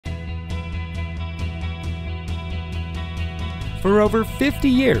For over 50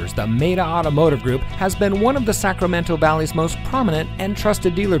 years, the Maita Automotive Group has been one of the Sacramento Valley's most prominent and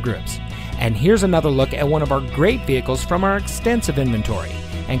trusted dealer groups. And here's another look at one of our great vehicles from our extensive inventory,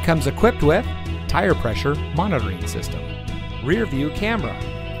 and comes equipped with tire pressure monitoring system, rear view camera,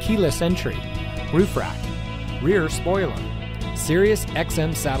 keyless entry, roof rack, rear spoiler, Sirius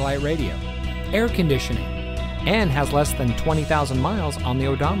XM satellite radio, air conditioning, and has less than 20,000 miles on the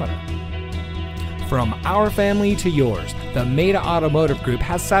odometer. From our family to yours, the Maita Automotive Group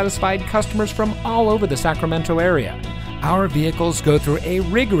has satisfied customers from all over the Sacramento area. Our vehicles go through a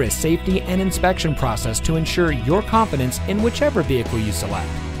rigorous safety and inspection process to ensure your confidence in whichever vehicle you select.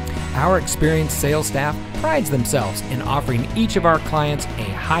 Our experienced sales staff prides themselves in offering each of our clients a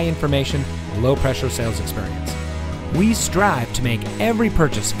high-information, low-pressure sales experience. We strive to make every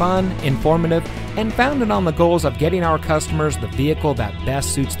purchase fun, informative, and founded on the goals of getting our customers the vehicle that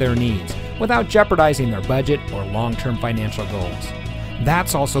best suits their needs without jeopardizing their budget or long-term financial goals.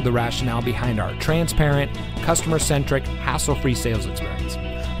 That's also the rationale behind our transparent, customer-centric, hassle-free sales experience.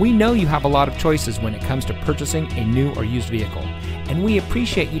 We know you have a lot of choices when it comes to purchasing a new or used vehicle, and we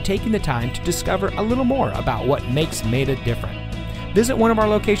appreciate you taking the time to discover a little more about what makes Maita different. Visit one of our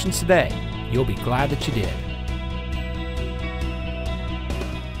locations today. You'll be glad that you did.